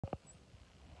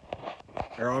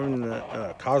I'm in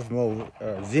the Cosmo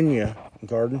Zinnia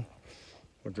garden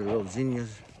with the little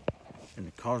zinnias and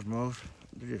the cosmos.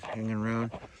 They're just hanging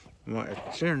around.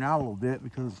 It's thinning out a little bit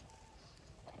because,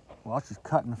 well, she's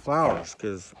cutting the flowers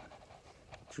because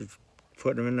she's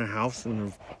putting them in the house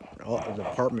and the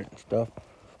apartment and stuff.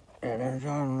 And there's,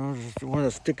 I don't know, just one of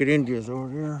the stick it Indias over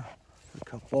there. A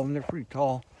couple of them, they're pretty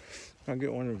tall. I'll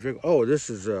get one to drink. Oh, this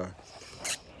is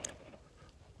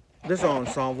this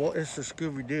ensemble. It's the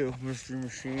Scooby-Doo Mystery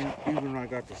Machine. Even I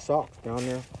got the socks down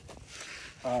there.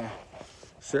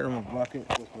 Sitting in my bucket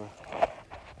with my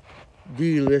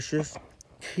delicious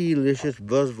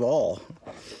Buzz Ball.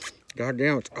 God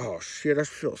damn it. Oh shit, I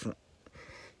feel some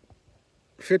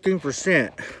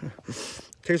 15%.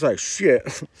 Tastes like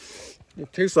shit.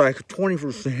 It tastes like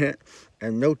 20%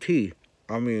 and no tea.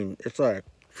 I mean, it's like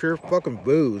pure fucking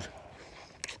booze.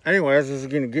 Anyways, I was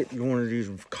gonna get you one of these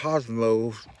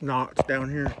Cosmo knots down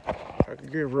here. I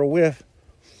could get a real whiff.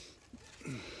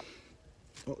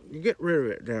 Well, you get rid of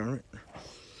it, damn it.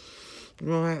 You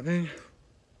know that thing?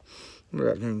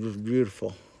 That thing's just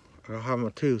beautiful. I'll have my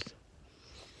tooth.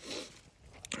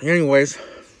 Anyways,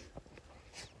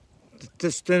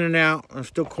 just thinning out. I'm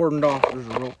still cordoned off. There's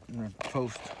a rope and a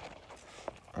post.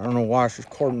 I don't know why she's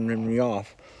cordoning me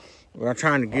off. But I'm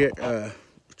trying to get,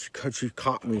 because she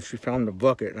caught me. She found the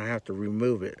bucket and I have to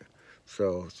remove it.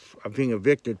 So I'm being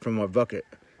evicted from my bucket.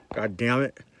 God damn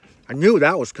it. I knew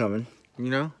that was coming, you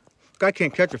know? Guy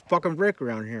can't catch a fucking break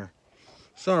around here.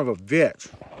 Son of a bitch,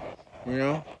 you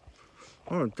know?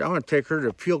 I'm gonna take her to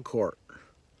appeal court.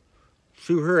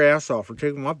 Sue her ass off for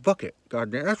taking my bucket.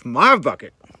 God damn, that's my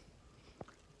bucket.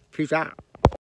 Peace out.